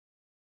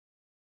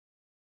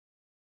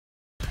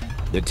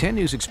The 10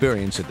 News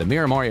experience at the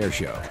Miramar Air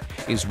Show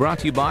is brought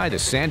to you by the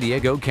San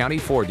Diego County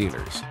Ford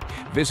dealers.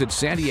 Visit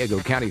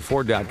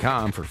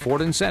SanDiegoCountyFord.com for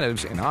Ford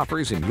incentives and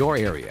offers in your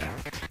area.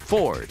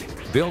 Ford,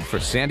 built for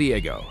San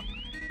Diego.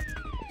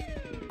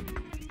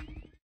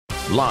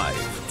 Live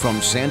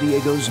from San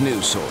Diego's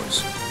news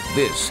source,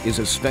 this is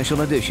a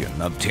special edition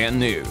of 10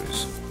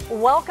 News.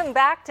 Welcome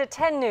back to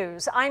 10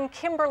 News. I'm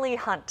Kimberly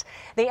Hunt.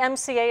 The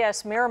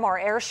MCAS Miramar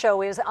Air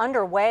Show is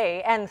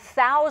underway and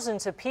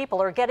thousands of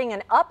people are getting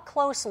an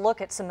up-close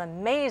look at some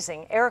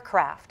amazing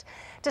aircraft.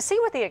 To see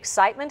what the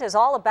excitement is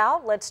all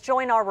about, let's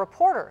join our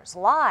reporters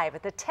live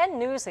at the 10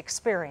 News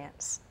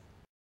experience.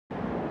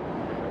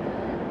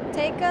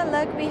 Take a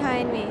look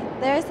behind me.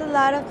 There's a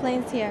lot of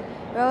planes here,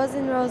 rows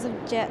and rows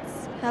of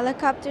jets,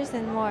 helicopters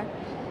and more.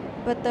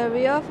 But the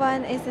real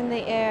fun is in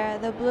the air.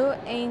 The Blue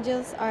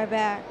Angels are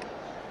back.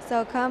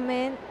 So come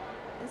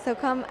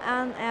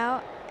on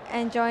out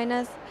and join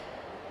us.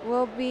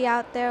 We'll be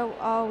out there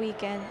all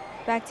weekend.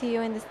 Back to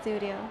you in the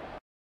studio.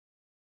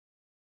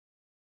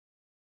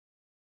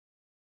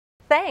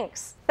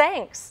 Thanks.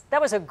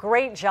 That was a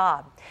great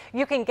job.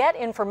 You can get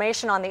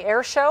information on the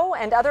air show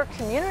and other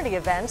community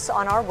events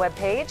on our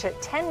webpage at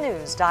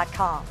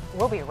 10news.com.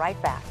 We'll be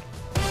right back.